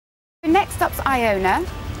Next up's Iona.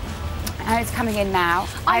 Iona's coming in now.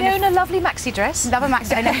 Iona, lovely maxi dress. Love a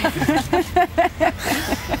maxi, I know.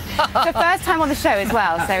 It's the first time on the show as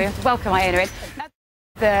well, so welcome Iona in.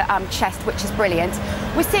 The chest, which is brilliant.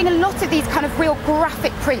 We're seeing a lot of these kind of real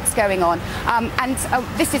graphic prints going on, and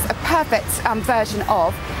this is a perfect version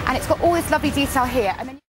of, and it's got all this lovely detail here. And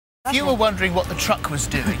then if you were wondering what the truck was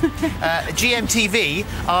doing, GMTV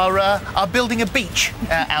are building a beach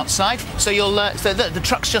outside. So so the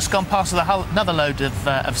truck's just gone past with another load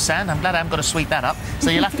of sand. I'm glad I haven't got to sweep that up.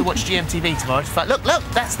 So you'll have to watch GMTV tomorrow. But look,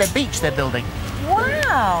 that's their beach they're building.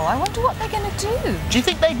 Wow! I wonder what they're going to do. Do you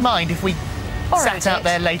think they'd mind if we sat out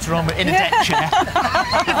there later on in a deck chair?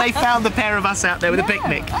 If they found the pair of us out there with a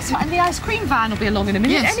picnic. That's right. And the ice cream van will be along in a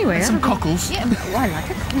minute anyway. And some cockles. Yeah. Oh, I like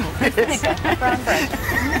a cockle. Brown bread.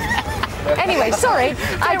 Anyway, sorry,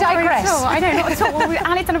 I digress. I know, not at all. Well,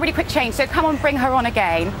 Ali's done a really quick change, so come on, bring her on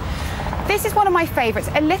again. This is one of my favourites,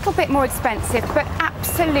 a little bit more expensive, but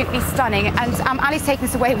absolutely stunning. And Ali's taken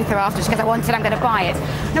us away with her after. She goes, I want it, I'm going to buy it.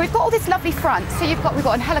 Now, we've got all this lovely front, so we've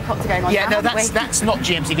got a helicopter going on. Yeah, now, no, that's not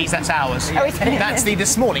GMTV's, that's ours. Oh, is it? That's the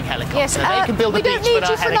this morning helicopter. Yes, they can build a beach with our We don't need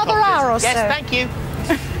you for another hour or so. Yes, thank you.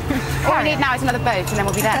 All I need now is another boat, and then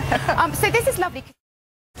we'll be there. So this is lovely.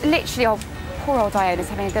 Literally, poor old Iona's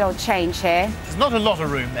having a good old change here. There's not a lot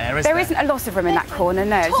of room there, There isn't a lot of room in that corner,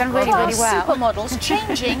 no. It's done really, really well. Supermodels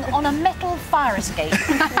changing on a metal fire escape.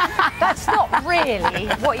 That's not really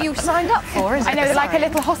what you signed up for, is it? I know, they're like a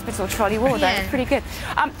little hospital trolley wore there. It's pretty good.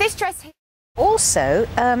 This dress here. Also,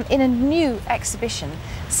 in a new exhibition,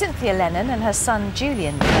 Cynthia Lennon and her son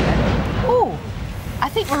Julian Lennon. Oh, I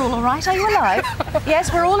think we're all right. Are you alive?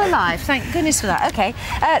 Yes, we're all alive. Thank goodness for that. OK.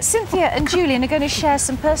 Cynthia and Julian are going to share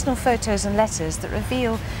some personal photos and letters that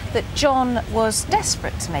reveal that John was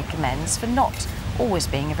desperate to make amends for not always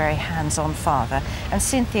being a very hands-on father. And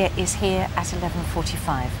Cynthia is here at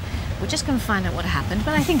 11:45. We're just going to find out what happened,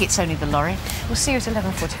 but I think it's only the lorry. We'll see you at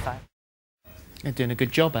 11:45. They're doing a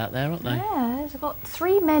good job out there, aren't they? Yeah, there's got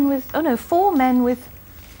 4 men with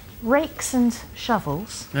rakes and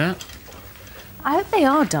shovels. Yeah. I hope they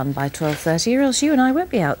are done by 12:30, or else you and I won't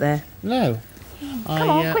be out there. No. Come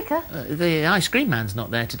on, quicker. The ice cream man's not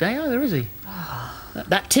there today either, is he?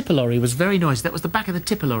 That tipper lorry was very noisy. That was the back of the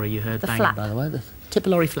tipper lorry you heard banging, flap. by the way. The tipper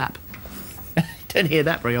lorry flap. Don't hear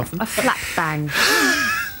that very often. A flap bang.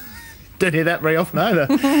 Don't hear that very often either.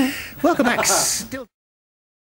 Welcome back. Still